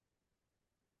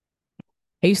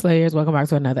Hey Slayers, welcome back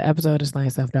to another episode of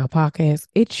Slaying Self Doubt Podcast.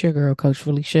 It's your girl, Coach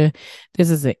Felicia. This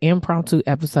is an impromptu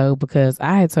episode because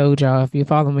I had told y'all, if you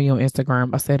follow me on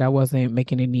Instagram, I said I wasn't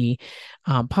making any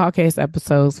podcast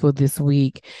episodes for this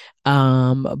week.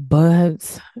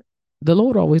 But the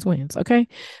Lord always wins. Okay.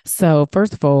 So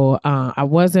first of all, I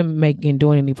wasn't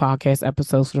doing any podcast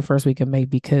episodes for the first week of May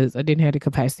because I didn't have the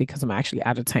capacity because I'm actually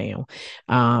out of town.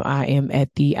 I am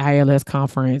at the ILS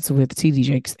conference with TD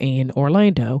Jakes in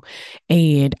Orlando.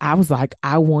 And I was like,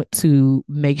 I want to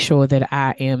make sure that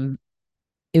I am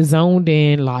zoned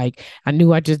in. Like I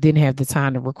knew I just didn't have the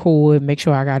time to record, make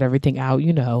sure I got everything out,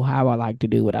 how I like to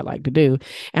do what I like to do.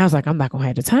 And I was like, I'm not gonna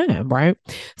have the time, right?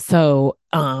 So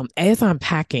as I'm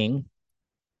packing,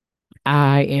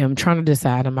 I am trying to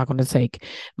decide, am I going to take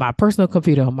my personal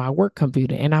computer or my work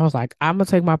computer? And I was like, I'm going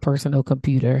to take my personal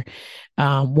computer.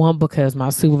 One, because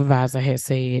my supervisor had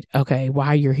said, okay,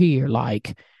 while you're here,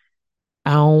 like,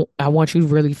 I want you to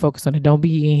really focus on it. Don't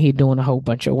be in here doing a whole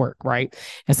bunch of work. Right.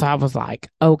 And so I was like,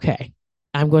 okay,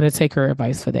 I'm going to take her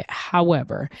advice for that.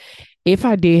 However, if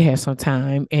I did have some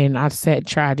time and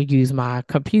tried to use my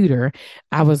computer,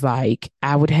 I was like,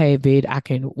 I would have it. I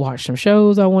can watch some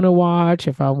shows I want to watch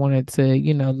if I wanted to,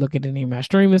 look at any of my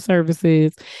streaming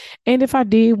services. And if I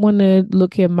did want to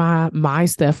look at my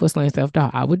stuff with Slang Self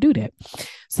Doubt, I would do that.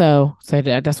 So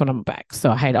that's what I'm back.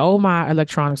 So I had all my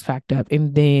electronics packed up.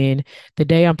 And then the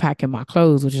day I'm packing my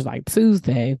clothes, which is like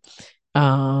Tuesday,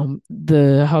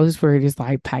 the Holy Spirit is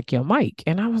like, pack your mic.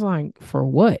 And I was like, for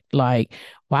what? Like,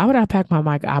 why would I pack my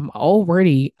mic? I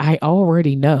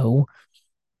already know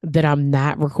that I'm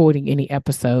not recording any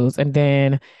episodes. And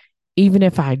then even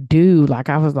if I do, like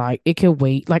I was like, it could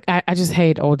wait. Like I just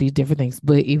had all these different things,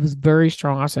 but it was very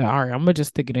strong. I said, all right, I'm gonna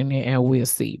just stick it in there and we'll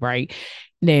see. Right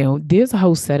now, there's a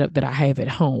whole setup that I have at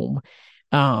home.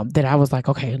 That I was like,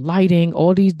 okay, lighting,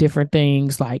 all these different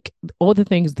things, like all the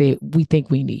things that we think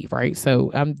we need, right?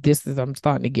 So I'm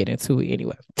starting to get into it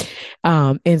anyway.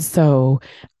 And so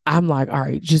I'm like, all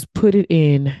right, just put it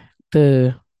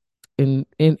the in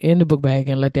the book bag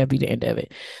and let that be the end of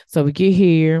it. So we get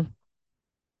here,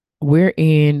 we're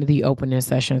in the opening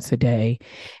session today.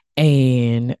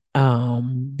 And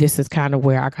this is kind of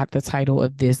where I got the title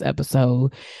of this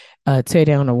episode, Tear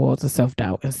Down the Walls of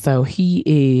Self-Doubt. And so he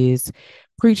is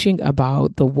preaching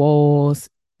about the walls,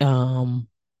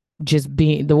 just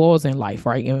being the walls in life,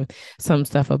 right? And some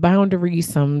stuff are boundaries,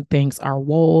 some things are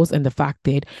walls, and the fact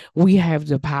that we have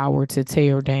the power to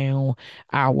tear down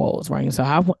our walls, right? And so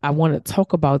I want to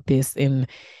talk about this in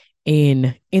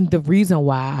the reason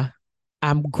why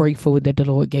I'm grateful that the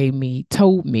Lord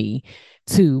told me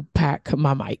to pack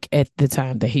my mic at the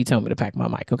time that he told me to pack my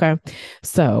mic. Okay.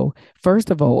 So, first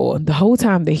of all, the whole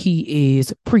time that he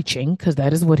is preaching, because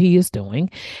that is what he is doing,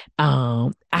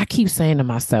 I keep saying to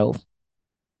myself,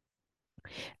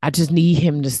 I just need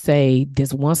him to say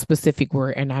this one specific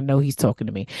word, and I know he's talking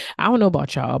to me. I don't know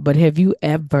about y'all, but have you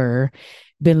ever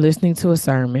been listening to a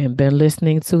sermon, been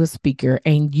listening to a speaker,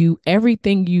 and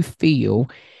everything you feel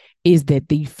is that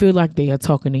they feel like they are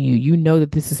talking to you? You know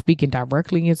that this is speaking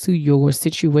directly into your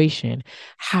situation.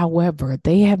 However,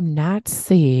 they have not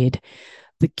said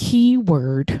the key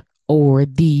word or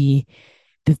the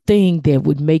thing that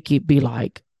would make it be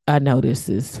like, I know this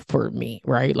is for me,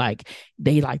 right? Like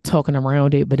they like talking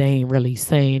around it, but they ain't really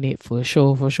saying it for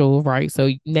sure, right? So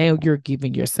now you're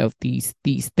giving yourself these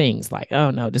things like,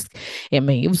 oh no, this, I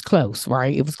mean, it was close,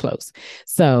 right? It was close.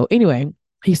 So anyway,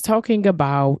 he's talking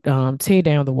about tear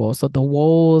down the walls. So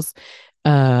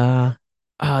uh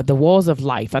the walls of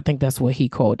life. I think that's what he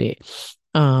called it.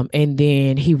 And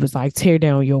then he was like, tear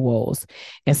down your walls.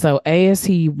 And so as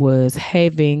he was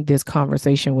having this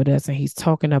conversation with us, and he's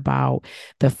talking about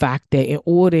the fact that in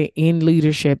order in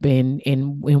leadership and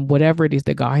in whatever it is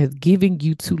that God has given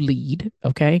you to lead,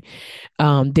 okay,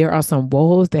 there are some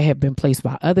walls that have been placed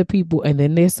by other people, and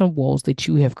then there's some walls that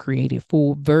you have created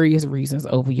for various reasons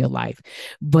over your life.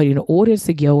 But in order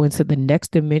to go into the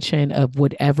next dimension of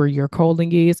whatever your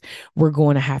calling is, we're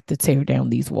going to have to tear down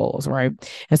these walls, right?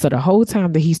 And so the whole time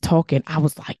that he's talking, I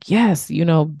was like, yes,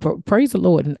 praise the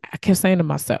Lord. And I kept saying to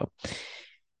myself,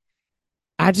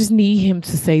 I just need him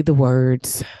to say the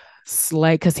words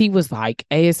slay, because he was like,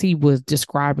 as he was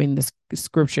describing this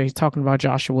scripture, he's talking about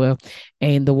Joshua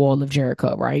and the wall of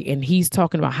Jericho, right? And he's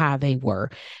talking about how they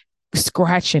were.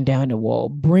 scratching down the wall,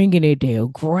 bringing it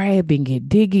down, grabbing it,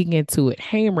 digging into it,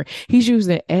 hammering. He's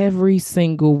using every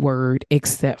single word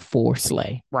except for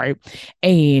slay, right?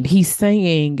 And he's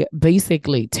saying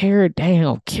basically tear it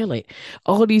down, kill it,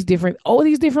 all these different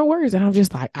words. And I'm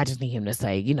just like, I just need him to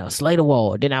say, slay the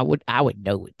wall. Then I would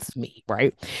know it's me,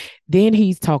 right? Then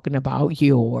he's talking about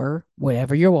your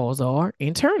whatever your walls are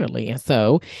internally. And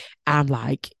so I'm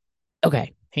like,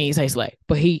 okay, he ain't say slay,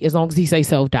 but as long as he say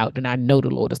self doubt, then I know the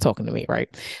Lord is talking to me, right?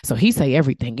 So he say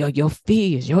everything, your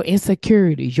fears, your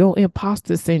insecurities, your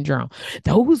imposter syndrome,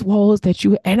 those walls that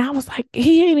you. And I was like,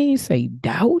 he ain't even say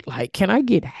doubt. Like, can I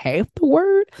get half the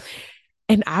word?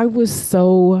 And I was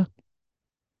so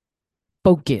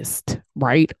focused,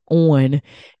 right, on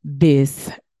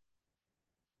this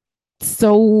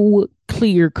so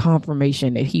clear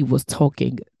confirmation that he was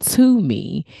talking to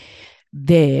me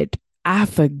that I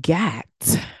forgot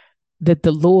that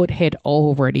the Lord had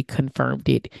already confirmed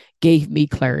it, gave me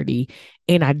clarity,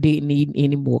 and I didn't need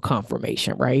any more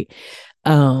confirmation, right?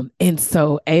 And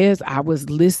so as I was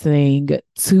listening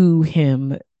to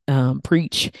him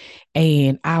preach,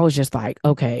 and I was just like,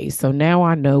 okay, so now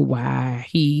I know why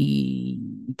he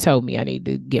told me I need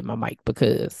to get my mic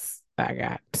because I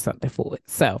got something for it.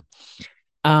 So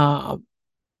um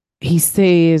he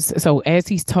says, so as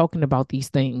he's talking about these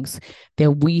things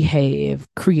that we have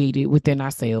created within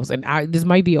ourselves, and this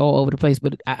might be all over the place,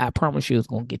 but I promise you it's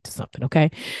going to get to something.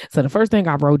 Okay. So the first thing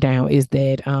I wrote down is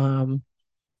that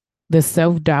the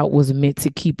self-doubt was meant to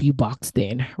keep you boxed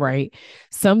in, right?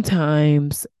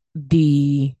 Sometimes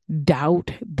the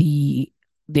doubt, the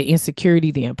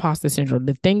insecurity, the imposter syndrome,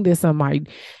 the thing that somebody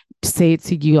said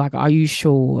to you, like, are you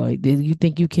sure? Do you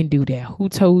think you can do that? Who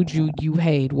told you you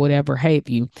had whatever have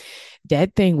you?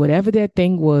 That thing, whatever that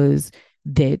thing was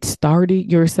that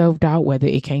started your self doubt, whether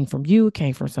it came from you, it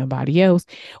came from somebody else,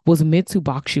 was meant to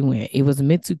box you in. It was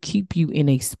meant to keep you in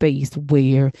a space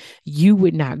where you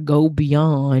would not go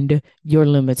beyond your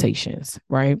limitations,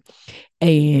 right?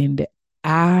 And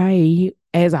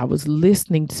as I was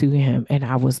listening to him, and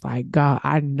I was like, God,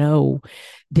 I know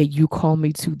that you call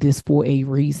me to this for a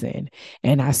reason.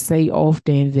 And I say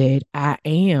often that I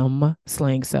am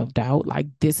slaying self doubt. Like,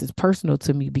 this is personal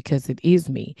to me because it is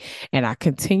me. And I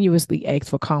continuously ask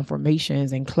for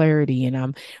confirmations and clarity. And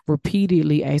I'm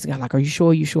repeatedly asking, like, are you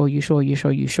sure? You sure? You sure? You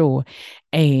sure? You sure?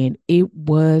 And it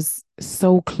was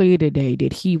so clear today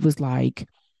that he was like,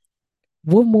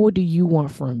 what more do you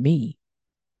want from me?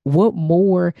 What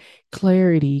more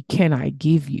clarity can I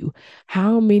give you?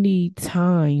 How many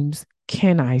times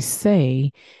can I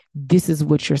say, this is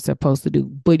what you're supposed to do?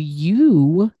 But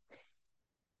you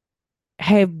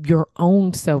have your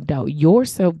own self doubt. Your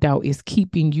self doubt is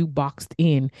keeping you boxed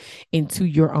in into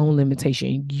your own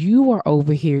limitation. You are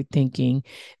over here thinking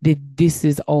that this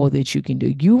is all that you can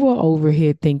do. You are over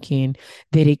here thinking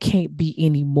that it can't be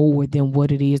any more than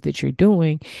what it is that you're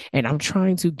doing. And I'm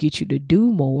trying to get you to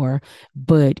do more,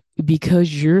 but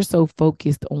because you're so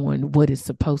focused on what it's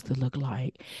supposed to look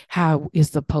like, how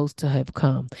it's supposed to have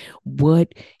come,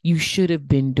 what you should have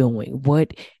been doing,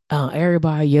 what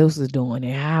everybody else is doing,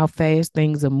 and how fast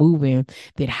things are moving,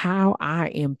 that how I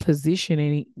am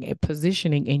positioning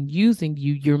and using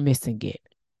you, you're missing it.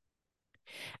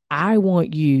 I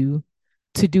want you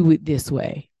to do it this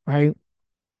way, right?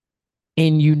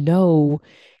 And you know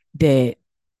that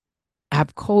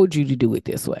I've called you to do it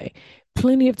this way.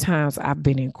 Plenty of times I've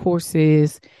been in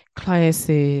courses,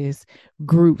 classes,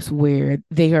 groups where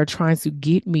they are trying to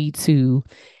get me to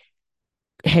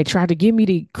had tried to get me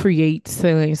to create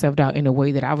selling self doubt in a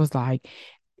way that I was like,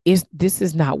 this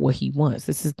is not what he wants.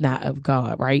 This is not of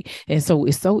God, right? And so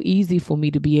it's so easy for me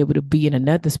to be able to be in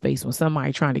another space when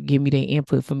somebody trying to give me their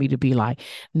input for me to be like,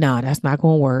 nah, that's not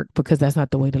going to work because that's not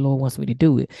the way the Lord wants me to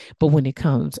do it. But when it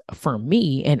comes from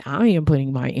me and I am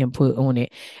putting my input on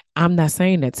it, I'm not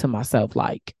saying that to myself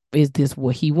like, is this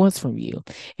what he wants from you?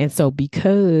 And so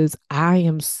because I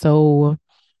am so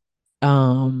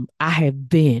I have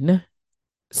been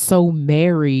so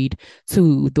married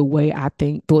to the way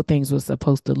thought things were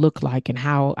supposed to look like and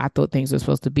how I thought things were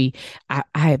supposed to be. I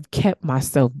have kept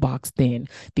myself boxed in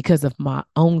because of my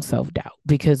own self-doubt,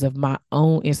 because of my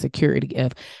own insecurity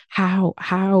of how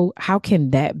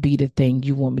can that be the thing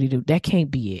you want me to do? That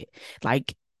can't be it.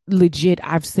 Like, legit,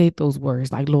 I've said those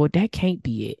words like, Lord, that can't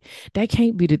be it. That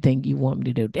can't be the thing you want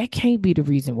me to do. That can't be the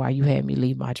reason why you had me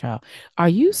leave my child. Are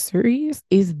you serious?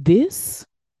 Is this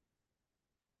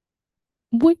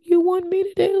what you want me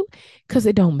to do? Because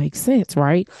it don't make sense,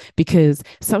 right? Because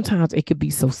sometimes it could be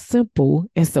so simple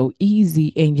and so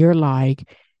easy, and you're like,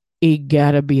 it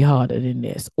gotta be harder than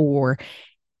this, or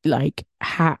like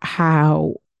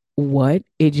how what?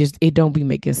 It don't be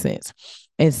making sense.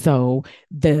 And so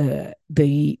the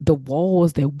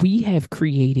walls that we have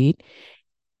created,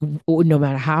 or no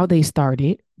matter how they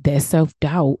started, that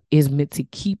self-doubt is meant to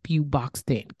keep you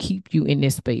boxed in, keep you in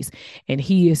this space. And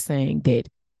he is saying that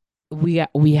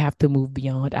we have to move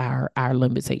beyond our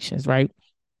limitations, right?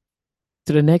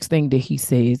 So the next thing that he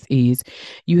says is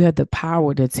you have the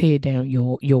power to tear down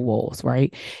your walls,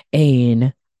 right?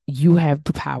 And you have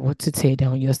the power to tear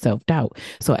down your self-doubt.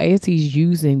 So as he's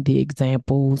using the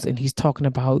examples and he's talking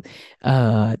about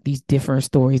these different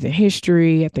stories in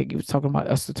history, I think he was talking about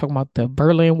the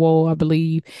Berlin Wall, I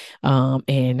believe,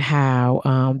 and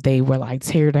how they were like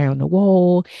tear down the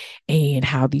wall and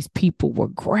how these people were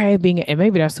grabbing it, and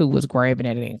maybe that's who was grabbing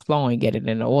at it and clawing at it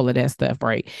and all of that stuff,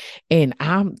 right? And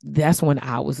that's when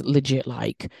I was legit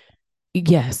like,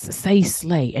 yes, say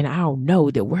slay. And I don't know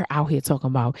that we're out here talking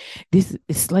about this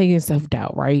is slaying self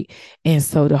doubt, right? And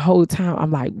so the whole time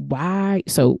I'm like, why?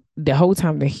 So the whole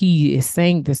time that he is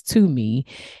saying this to me,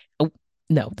 oh,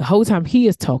 no, the whole time he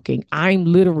is talking, I'm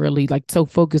literally like so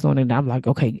focused on it. And I'm like,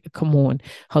 okay, come on,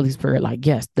 Holy Spirit, like,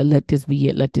 yes, let this be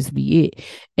it, let this be it.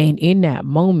 And in that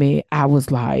moment, I was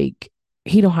like,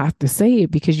 he don't have to say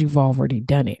it because you've already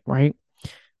done it, right?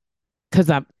 Because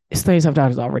I'm slaying self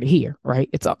doubt is already here, right?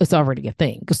 It's already a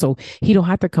thing. So he don't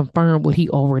have to confirm what he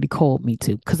already called me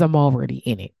to because I'm already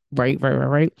in it,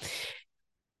 right.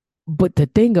 But the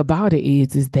thing about it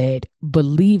is that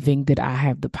believing that I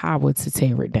have the power to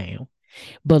tear it down,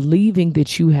 believing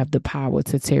that you have the power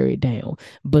to tear it down,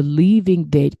 believing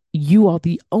that you are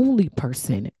the only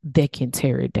person that can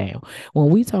tear it down. When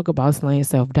we talk about slaying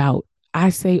self doubt,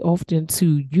 I say often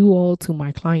to you all, to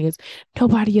my clients,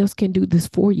 nobody else can do this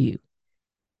for you.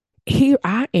 Here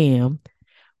I am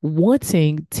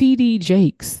wanting TD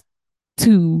Jakes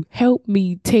to help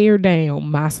me tear down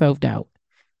my self doubt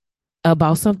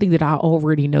about something that I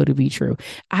already know to be true.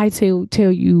 I tell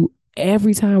you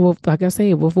every time, like I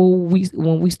said before,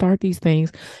 when we start these things,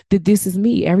 that this is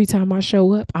me. Every time I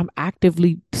show up, I'm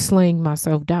actively slaying my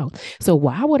self doubt. So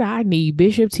why would I need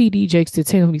Bishop T.D. Jakes to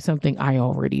tell me something I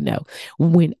already know?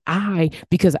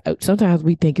 Because sometimes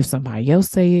we think if somebody else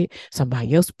say it,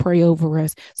 somebody else pray over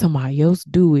us, somebody else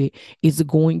do it, it's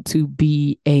going to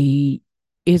be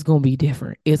it's going to be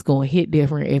different. It's going to hit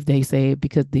different if they say it,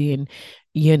 because then,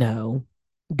 you know,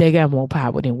 they got more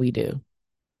power than we do.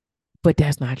 But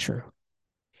that's not true.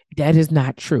 That is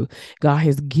not true. God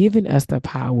has given us the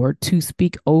power to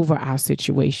speak over our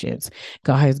situations.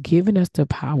 God has given us the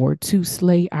power to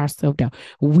slay ourselves down.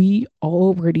 We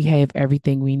already have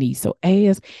everything we need. So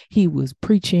as he was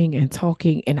preaching and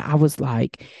talking, and I was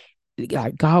like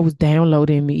God was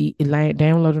downloading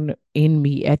in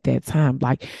me at that time.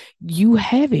 Like, you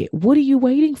have it. What are you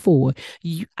waiting for?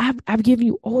 I've given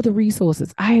you all the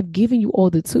resources. I have given you all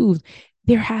the tools.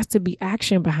 There has to be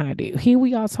action behind it. Here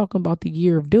we are talking about the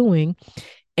year of doing,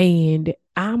 and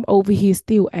I'm over here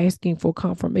still asking for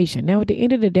confirmation. Now, at the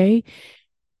end of the day,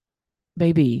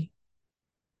 baby,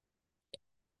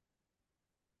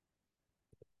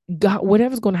 God,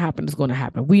 whatever's going to happen is going to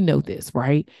happen. We know this,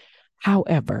 right?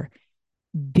 However,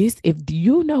 if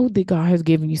you know that God has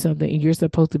given you something and you're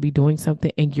supposed to be doing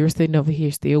something, and you're sitting over here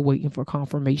still waiting for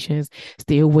confirmations,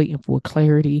 still waiting for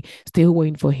clarity, still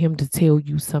waiting for him to tell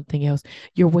you something else,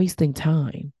 you're wasting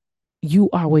time. You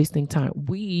are wasting time.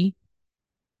 We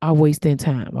are wasting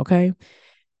time. Okay.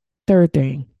 Third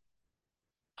thing,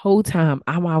 whole time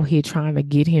I'm out here trying to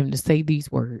get him to say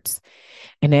these words.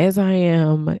 And as I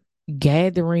am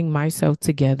gathering myself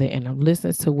together and I'm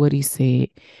listening to what he said,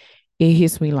 it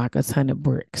hits me like a ton of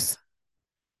bricks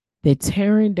that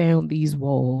tearing down these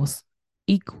walls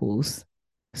equals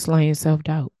slaying self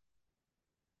doubt.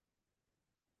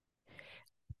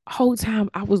 Whole time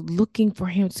I was looking for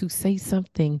him to say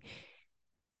something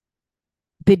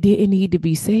that didn't need to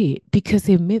be said because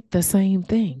it meant the same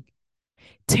thing.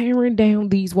 Tearing down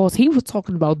these walls. He was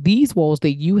talking about these walls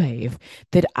that you have,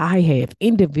 that I have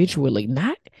individually,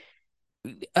 not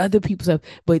other people's stuff,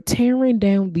 but tearing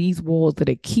down these walls that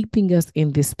are keeping us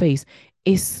in this space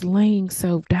is slaying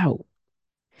self doubt.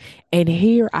 And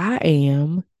here I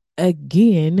am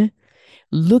again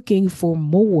looking for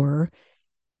more,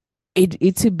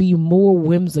 it to be more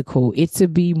whimsical, it to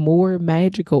be more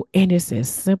magical, and it's as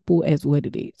simple as what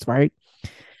it is, right?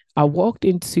 I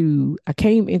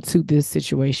came into this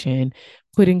situation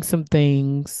putting some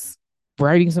things,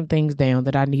 writing some things down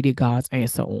that I needed God's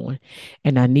answer on,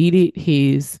 and I needed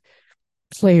his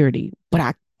clarity.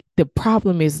 But the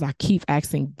problem is I keep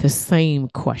asking the same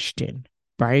question,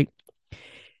 right?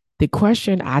 The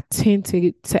question I tend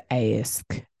to ask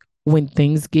when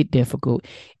things get difficult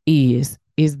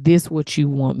Is this what you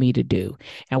want me to do?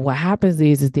 And what happens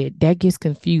is that gets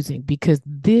confusing because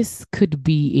this could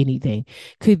be anything.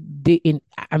 Could be in,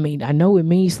 I mean, I know it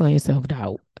means slaying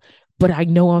self-doubt, but I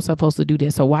know I'm supposed to do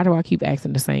this. So why do I keep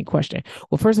asking the same question?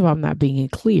 Well, first of all, I'm not being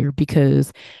clear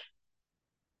because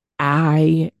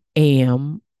I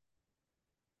am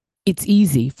it's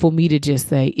easy for me to just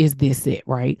say, is this it?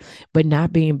 Right. But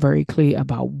not being very clear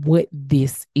about what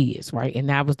this is. Right. And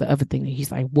that was the other thing that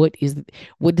he's like, what is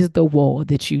the wall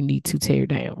that you need to tear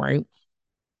down? Right.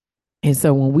 And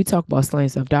so when we talk about slaying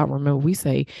self-doubt, remember we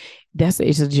say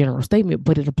it's a general statement,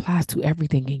 but it applies to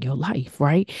everything in your life,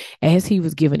 right? As he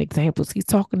was giving examples, he's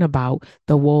talking about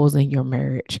the walls in your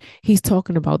marriage. He's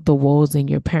talking about the walls in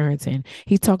your parenting.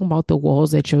 He's talking about the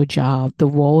walls at your job, the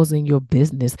walls in your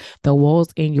business, the walls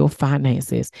in your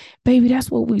finances. Baby,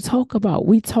 that's what we talk about.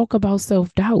 We talk about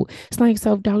self-doubt. It's like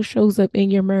self-doubt shows up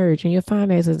in your marriage, in your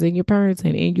finances, in your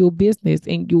parenting, in your business,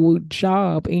 in your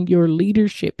job, in your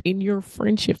leadership, in your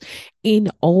friendships, in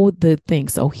all the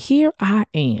things. So here I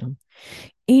am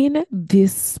in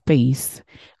this space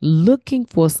looking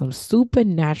for some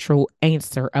supernatural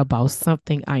answer about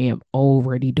something I am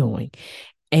already doing.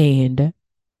 And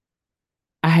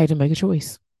I had to make a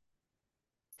choice.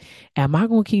 Am I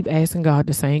going to keep asking God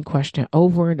the same question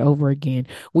over and over again,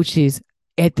 which is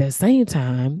at the same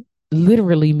time,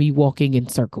 literally me walking in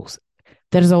circles?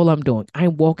 That is all I'm doing.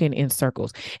 I'm walking in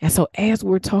circles. And so, as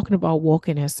we're talking about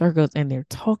walking in circles, and they're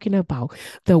talking about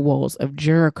the walls of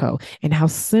Jericho and how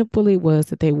simple it was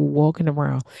that they were walking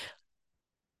around,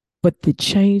 but the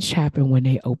change happened when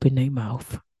they opened their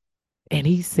mouth. And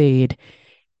he said,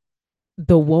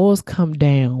 the walls come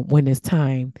down when it's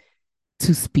time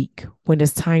to speak, when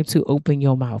it's time to open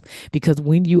your mouth. Because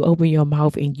when you open your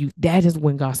mouth and that is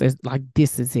when God says, like,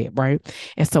 this is it, right?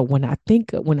 And so when I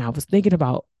was thinking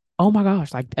about, oh my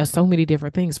gosh, like there's so many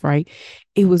different things, right?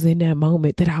 It was in that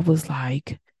moment that I was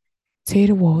like, tear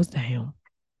the walls down,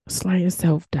 slaying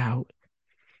self-doubt.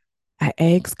 I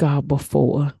asked God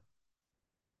before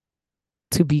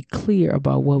to be clear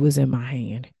about what was in my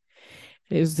hand.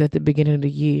 It was at the beginning of the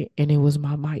year, and it was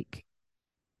my mic.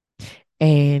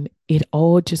 And it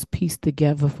all just pieced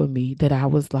together for me that I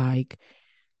was like,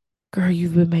 girl,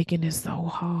 you've been making it so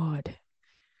hard.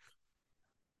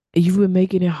 You've been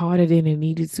making it harder than it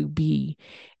needed to be.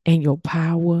 And your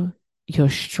power, your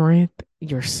strength,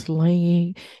 your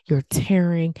slaying, your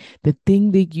tearing, the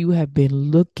thing that you have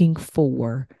been looking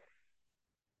for,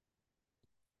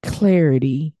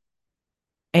 clarity,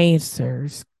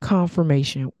 answers,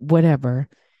 confirmation, whatever,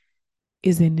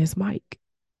 is in this mic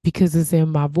because it's in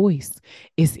my voice.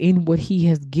 It's in what he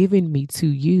has given me to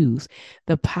use,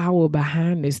 the power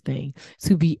behind this thing,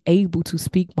 to be able to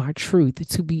speak my truth,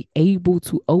 to be able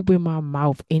to open my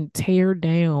mouth and tear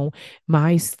down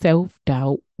my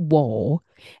self-doubt wall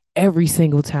every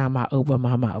single time I open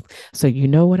my mouth. So you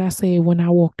know what I said when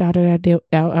I walked out of out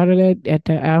of that at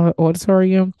the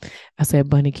auditorium? I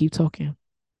said, Bunny, keep talking,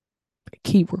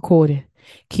 keep recording,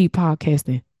 keep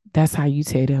podcasting. That's how you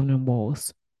tear down them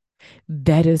walls.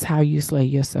 That is how you slay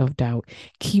your self doubt.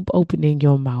 Keep opening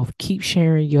your mouth. Keep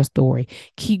sharing your story.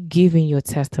 Keep giving your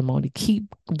testimony. Keep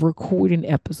recording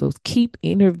episodes. Keep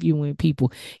interviewing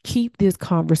people. Keep this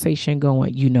conversation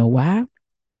going. You know why?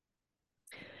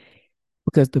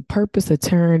 Because the purpose of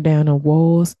tearing down the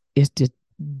walls is to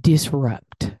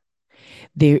disrupt.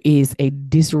 There is a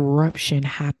disruption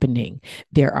happening.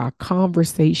 There are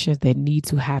conversations that need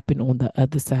to happen on the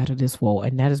other side of this wall.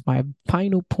 And that is my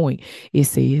final point. It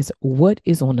says, what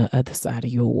is on the other side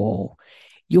of your wall?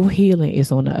 Your healing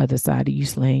is on the other side of you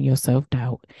slaying your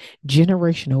self-doubt.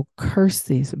 Generational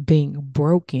curses being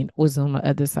broken was on the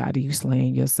other side of you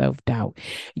slaying your self-doubt.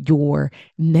 Your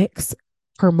next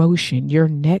promotion, your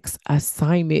next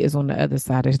assignment is on the other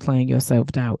side of slaying your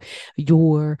self-doubt.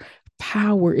 Your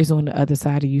power is on the other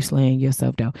side of you slaying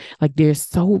yourself down. Like there's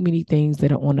so many things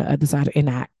that are on the other side. And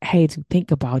I had to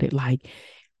think about it like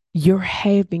you're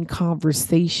having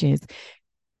conversations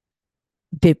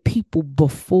that people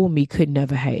before me could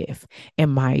never have.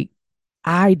 And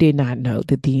I did not know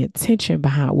that the intention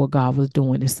behind what God was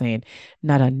doing is saying,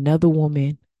 not another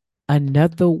woman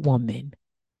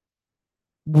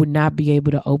would not be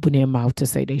able to open their mouth to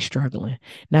say they're struggling.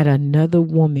 Not another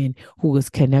woman who is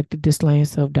connected to slaying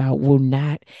self-doubt will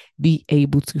not be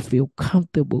able to feel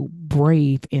comfortable,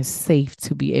 brave, and safe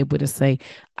to be able to say,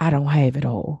 I don't have it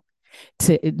all.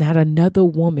 Not another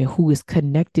woman who is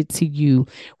connected to you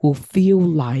will feel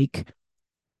like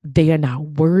they are not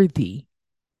worthy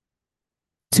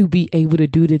to be able to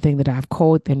do the thing that I've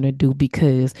called them to do,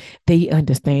 because they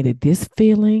understand that this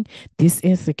feeling, this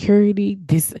insecurity,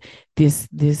 this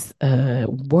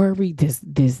worry,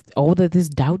 this all of this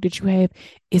doubt that you have,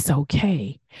 it's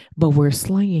okay. But we're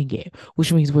slaying it,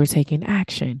 which means we're taking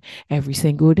action every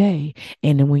single day.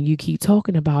 And then when you keep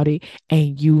talking about it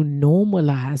and you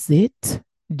normalize it,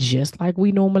 just like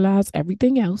we normalize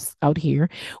everything else out here,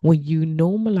 when you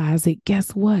normalize it,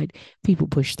 guess what? People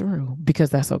push through because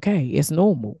that's okay. It's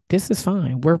normal. This is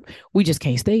fine. We just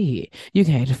can't stay here. You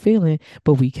can have the feeling,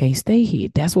 but we can't stay here.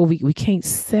 That's what we can't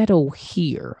settle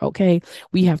here. Okay.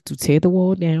 We have to tear the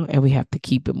wall down and we have to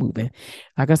keep it moving.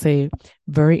 Like I said,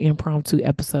 very impromptu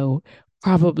episode.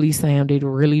 Probably sounded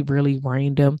really, really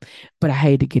random, but I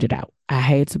had to get it out. I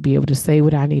had to be able to say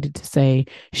what I needed to say,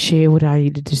 share what I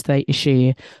needed to say,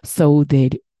 share, so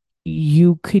that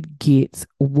you could get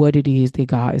what it is that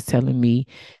God is telling me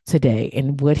today.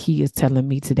 And what He is telling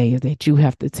me today is that you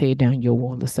have to tear down your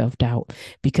wall of self doubt,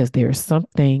 because there is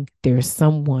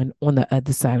someone on the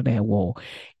other side of that wall.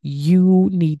 You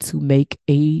need to make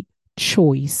a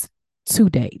choice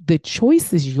today. The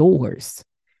choice is yours.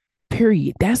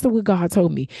 Period. That's the what God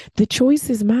told me. The choice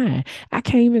is mine. I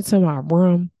came into my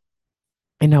room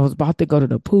and I was about to go to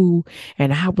the pool,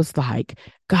 and I was like,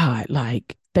 God,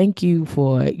 like, thank you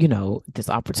for, this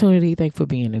opportunity. Thank you for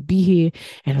being to be here.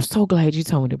 And I'm so glad you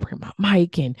told me to bring my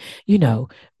mic. And,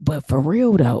 but for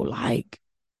real though, like,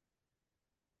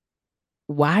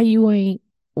 why you ain't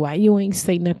why you ain't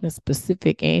say nothing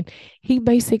specific? And he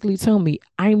basically told me,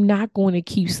 I'm not going to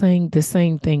keep saying the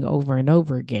same thing over and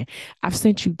over again. I've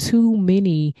sent you too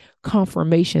many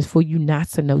confirmations for you not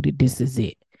to know that this is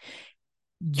it.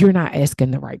 You're not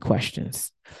asking the right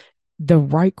questions. The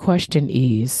right question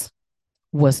is,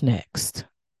 what's next?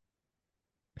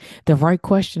 The right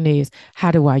question is,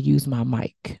 how do I use my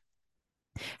mic?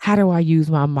 How do I use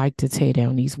my mic to tear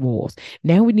down these walls?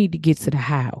 Now we need to get to the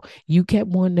how. You kept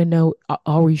wanting to know,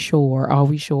 are we sure? Are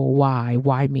we sure? Why?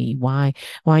 Why me? Why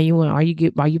you want,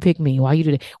 why you pick me? Why you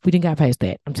do that? We didn't got past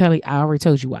that. I'm telling you, I already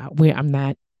told you why.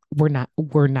 We're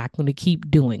not going to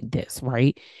keep doing this,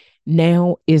 right?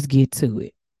 Now is get to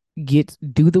it.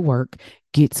 Do the work,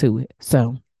 get to it.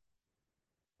 So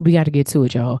we got to get to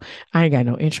it, y'all. I ain't got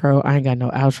no intro. I ain't got no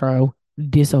outro.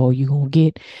 This all you gonna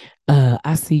get.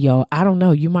 I see y'all. I don't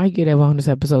know. You might get a bonus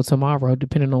episode tomorrow,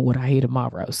 depending on what I hear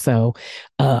tomorrow. So,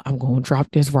 I'm gonna drop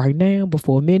this right now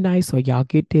before midnight, so y'all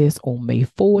get this on May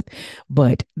 4th.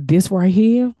 But this right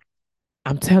here,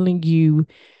 I'm telling you,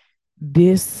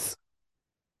 this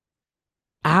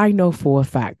I know for a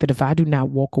fact that if I do not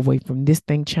walk away from this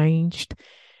thing changed,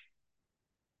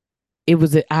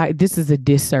 this is a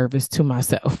disservice to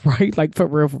myself, right? Like for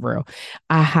real, for real.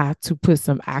 I have to put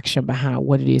some action behind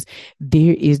what it is.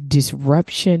 There is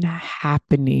disruption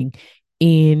happening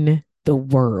in the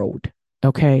world.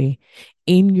 Okay.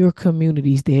 In your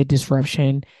communities, there's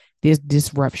disruption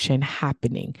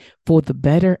happening for the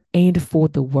better and for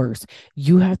the worse.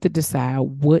 You have to decide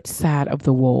what side of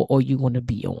the wall are you going to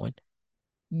be on.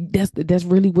 That's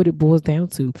really what it boils down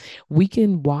to. We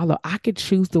can wallow. I could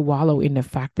choose to wallow in the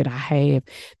fact that I have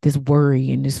this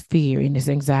worry and this fear and this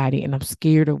anxiety, and I'm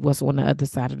scared of what's on the other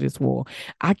side of this wall.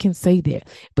 I can say that,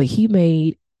 but he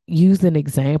made use an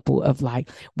example of like,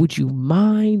 would you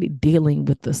mind dealing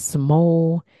with the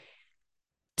small,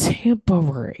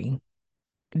 temporary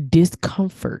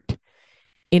discomfort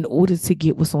in order to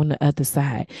get what's on the other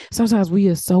side? Sometimes we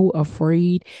are so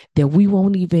afraid that we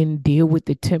won't even deal with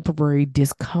the temporary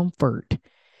discomfort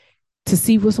to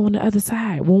see what's on the other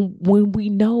side, when we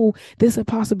know there's a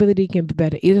possibility it can be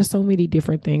better. There's so many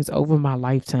different things over my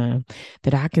lifetime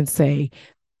that I can say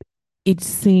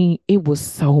it was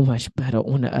so much better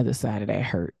on the other side of that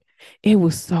hurt. It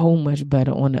was so much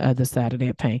better on the other side of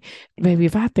that pain. Baby,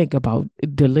 if I think about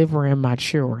delivering my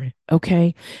children,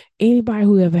 okay, anybody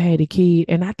who ever had a kid,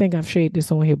 and I think I've shared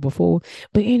this on here before,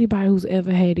 but anybody who's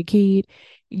ever had a kid,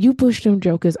 you push them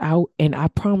jokers out, and I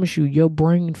promise you, your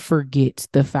brain forgets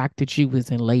the fact that you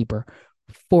was in labor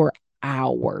for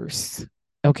hours.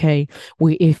 Okay,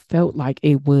 where it felt like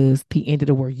it was the end of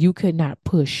the world. You could not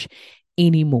push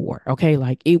anymore. Okay.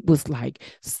 Like it was like,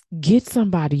 get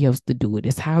somebody else to do it.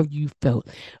 It's how you felt.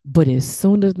 But as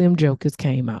soon as them jokers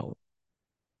came out,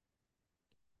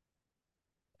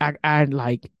 I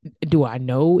like, do I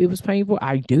know it was painful?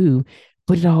 I do,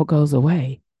 but it all goes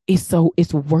away. It's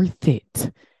worth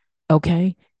it.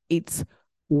 Okay. It's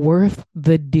worth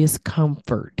the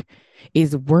discomfort.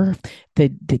 It's worth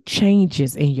the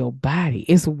changes in your body.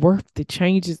 It's worth the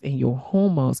changes in your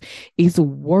hormones. It's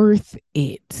worth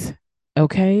it.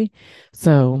 Okay.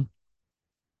 So,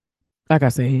 like I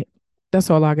said, that's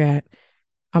all I got.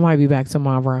 I might be back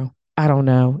tomorrow. I don't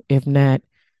know. If not,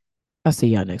 I'll see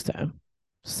y'all next time.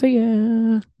 See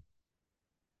ya.